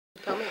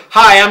Tell me.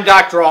 Hi, I'm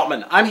Dr.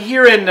 Altman. I'm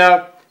here in,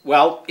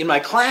 in my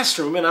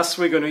classroom in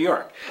Oswego, New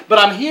York. But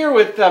I'm here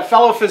with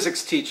fellow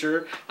physics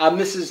teacher,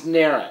 Mrs.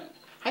 Nairn.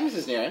 Hi,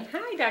 Mrs. Nairn.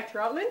 Hi, Dr.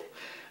 Altman.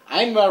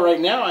 Right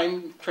now,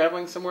 I'm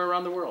traveling somewhere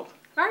around the world.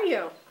 Are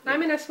you?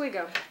 I'm in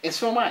Oswego. And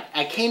so am I.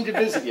 I came to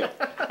visit you.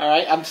 All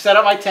right, I'm set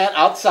up my tent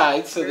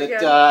outside so Very that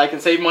good. I can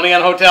save money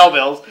on hotel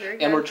bills, Very and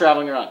good. we're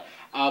traveling around.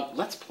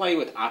 Let's play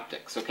with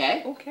optics,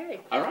 okay?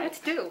 Okay. All right. Let's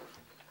do.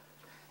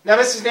 Now,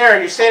 Mrs.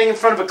 Nairn, you're standing in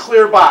front of a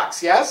clear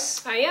box,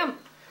 yes? I am.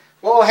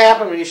 What will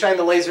happen when you shine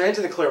the laser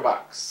into the clear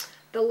box?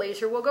 The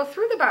laser will go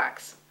through the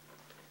box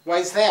Why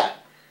is that?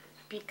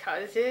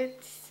 because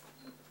it's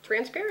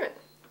transparent.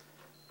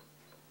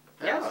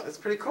 Yes. Oh, that's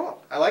pretty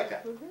cool. I like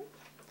that. Mm-hmm.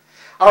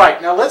 All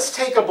right, now let's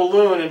take a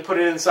balloon and put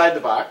it inside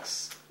the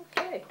box.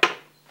 Okay.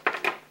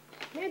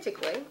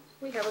 Magically,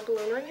 we have a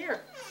balloon right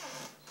here.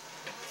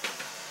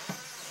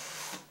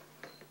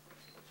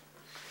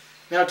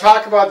 Now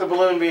talk about the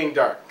balloon being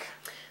dark.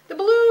 The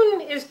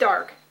balloon is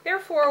dark.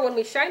 Therefore, when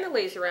we shine the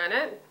laser on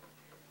it,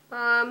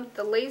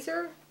 the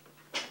laser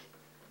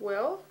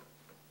will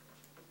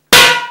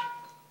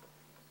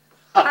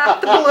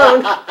pop the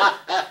balloon.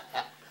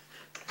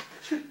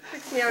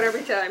 Freaks me out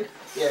every time.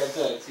 Yeah, it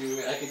does.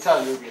 I can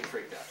tell you were being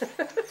freaked out.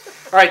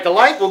 All right, the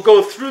light will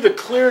go through the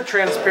clear,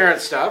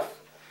 transparent stuff.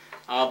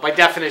 By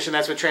definition,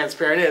 that's what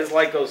transparent is.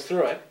 Light goes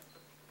through it.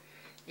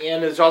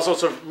 And there's also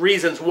some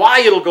reasons why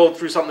it'll go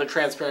through something that's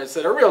transparent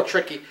that are real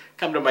tricky.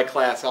 Come to my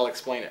class, I'll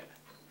explain it.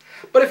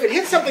 But if it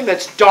hits something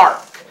that's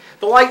dark,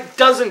 the light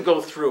doesn't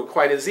go through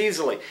quite as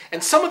easily.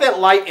 And some of that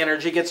light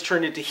energy gets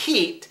turned into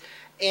heat,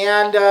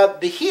 and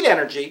the heat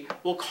energy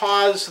will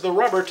cause the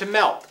rubber to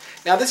melt.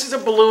 Now, this is a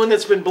balloon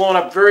that's been blown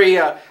up very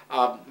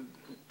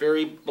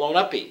blown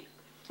up-y.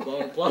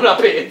 Blown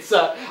up-y. It's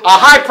a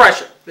high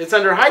pressure. It's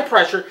under high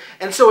pressure,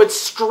 and so it's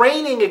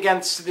straining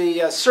against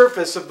the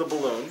surface of the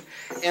balloon.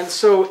 And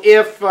so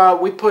if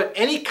we put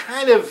any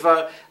kind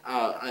of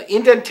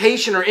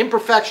indentation or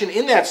imperfection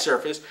in that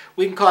surface,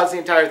 we can cause the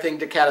entire thing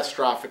to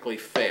catastrophically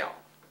fail.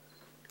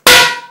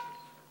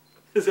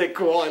 Is that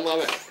cool? I love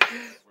it.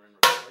 We're in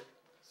record,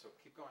 so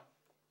keep going.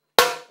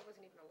 That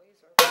wasn't even a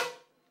laser.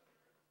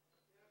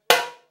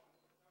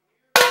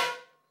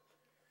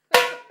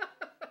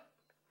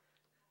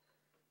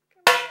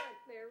 Come on,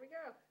 there we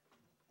go.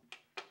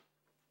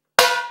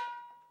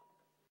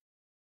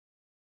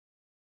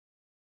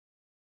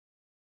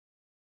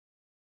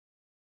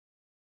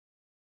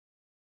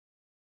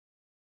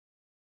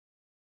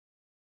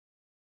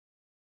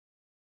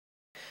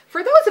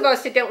 For those of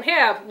us that don't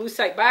have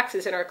lucite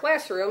boxes in our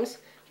classrooms,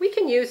 we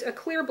can use a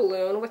clear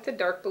balloon with the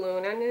dark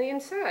balloon on the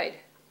inside.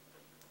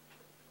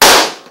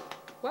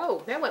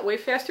 Whoa, that went way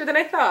faster than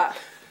I thought.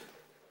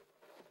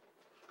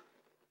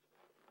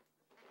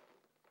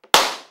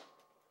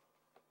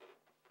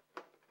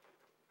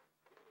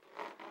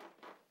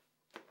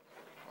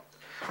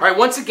 All right,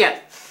 once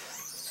again,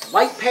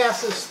 light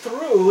passes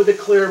through the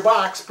clear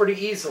box pretty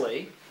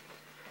easily.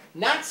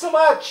 Not so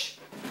much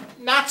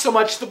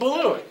the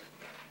balloon.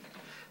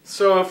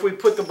 So if we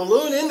put the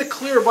balloon in the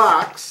clear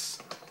box,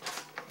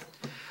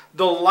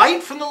 the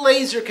light from the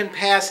laser can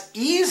pass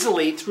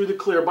easily through the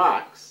clear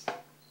box.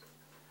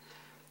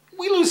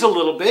 We lose a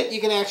little bit.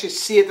 You can actually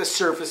see at the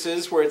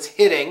surfaces where it's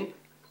hitting,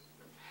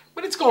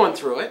 but it's going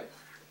through it.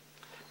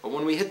 But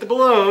when we hit the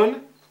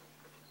balloon,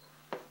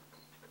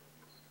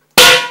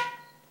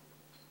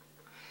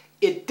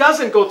 it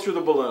doesn't go through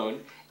the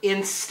balloon.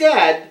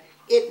 Instead,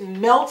 it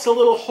melts a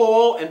little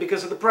hole, and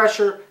because of the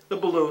pressure, the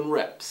balloon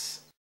rips.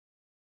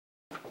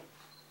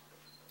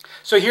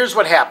 So here's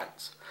what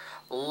happens.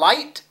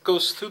 Light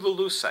goes through the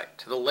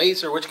lucite. The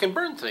laser, which can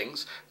burn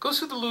things, goes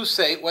through the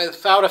lucite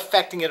without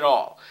affecting it at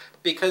all,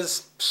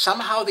 because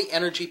somehow the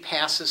energy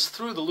passes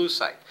through the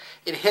lucite.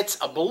 It hits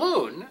a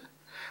balloon,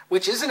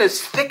 which isn't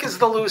as thick as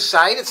the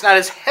lucite, it's not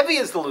as heavy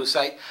as the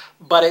lucite,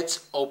 but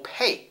it's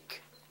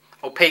opaque.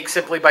 Opaque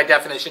simply by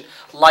definition.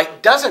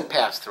 Light doesn't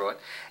pass through it.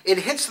 It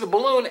hits the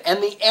balloon,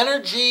 and the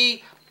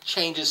energy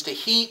changes to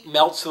heat,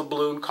 melts the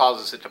balloon,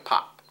 causes it to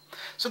pop.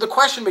 So the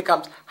question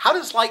becomes, how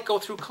does light go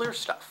through clear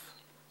stuff?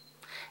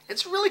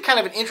 It's really kind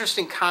of an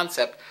interesting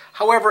concept.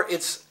 However,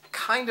 it's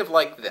kind of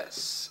like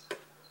this.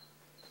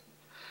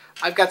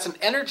 I've got some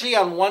energy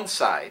on one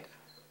side,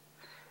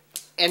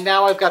 and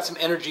now I've got some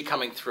energy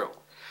coming through.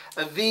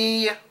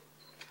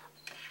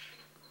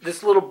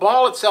 This little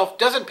ball itself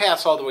doesn't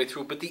pass all the way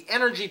through, but the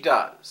energy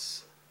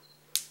does.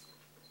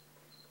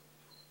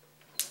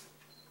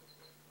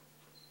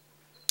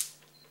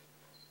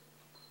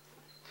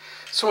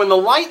 So when the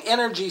light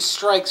energy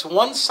strikes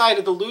one side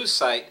of the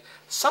lucite,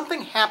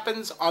 something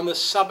happens on the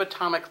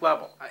subatomic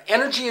level.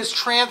 Energy is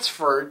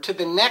transferred to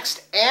the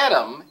next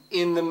atom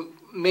in the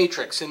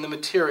matrix, in the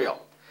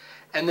material.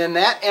 And then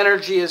that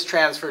energy is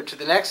transferred to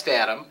the next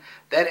atom,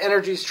 that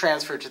energy is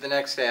transferred to the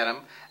next atom,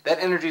 that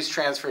energy is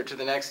transferred to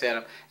the next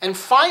atom, and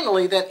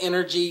finally that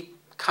energy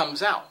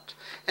comes out.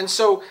 And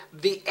so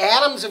the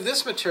atoms of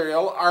this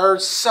material are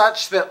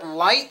such that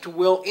light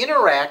will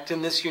interact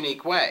in this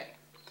unique way.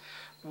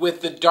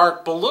 With the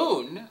dark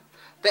balloon,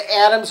 the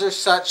atoms are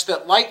such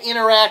that light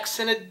interacts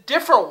in a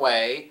different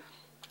way,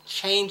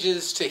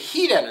 changes to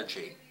heat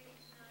energy,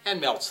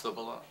 and melts the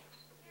balloon.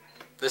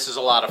 This is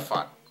a lot of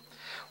fun.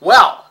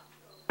 Well,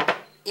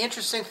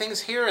 interesting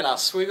things here in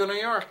Oswego, New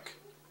York.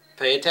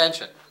 Pay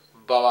attention.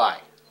 Bye-bye.